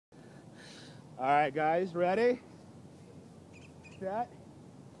All right, guys, ready? Set.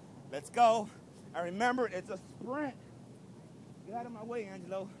 Let's go. And remember, it's a sprint. Get out of my way,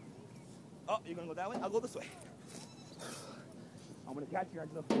 Angelo. Oh, you're gonna go that way? I'll go this way. I'm gonna catch you,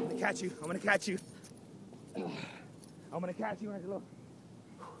 Angelo. I'm gonna catch you. I'm gonna catch you. I'm gonna catch you, Angelo.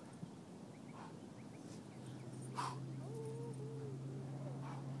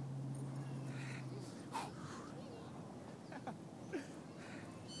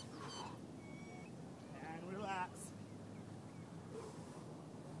 And relax.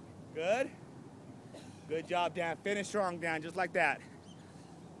 Good. Good job, Dan. Finish strong, Dan, just like that.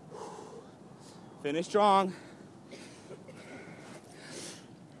 Finish strong.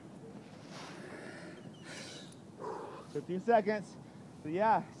 "15 seconds. So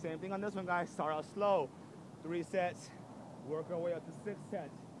yeah, same thing on this one, guys. Start out slow. 3 sets. Work our way up to 6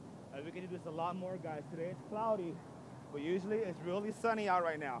 sets. We can do this a lot more, guys. Today it's cloudy, but usually it's really sunny out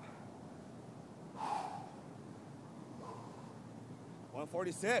right now.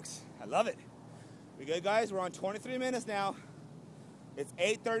 146. I love it. We good, guys? We're on 23 minutes now. It's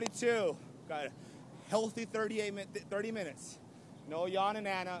 8:32. Got a healthy 30 minutes. No yawning,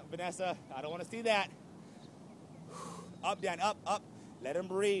 Vanessa. I don't want to see that. Up, Dan, up, up. Let him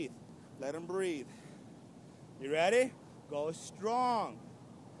breathe. Let him breathe. You ready? Go strong.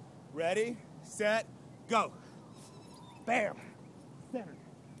 Ready, set, go. Bam. Center.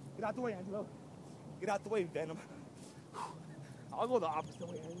 Get out the way, Angelo. Get out the way, Venom. I'll go the opposite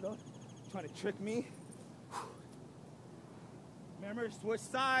way, Angelo. Trying to trick me. Remember, switch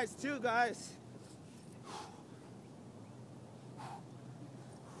sides too, guys.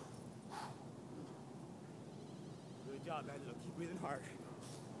 Good job, Angelo. Keep breathing hard.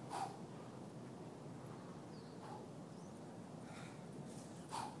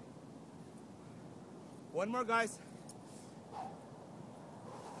 One more, guys.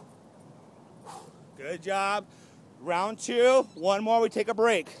 Good job. Round 2. One more, we take a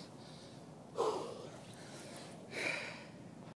break.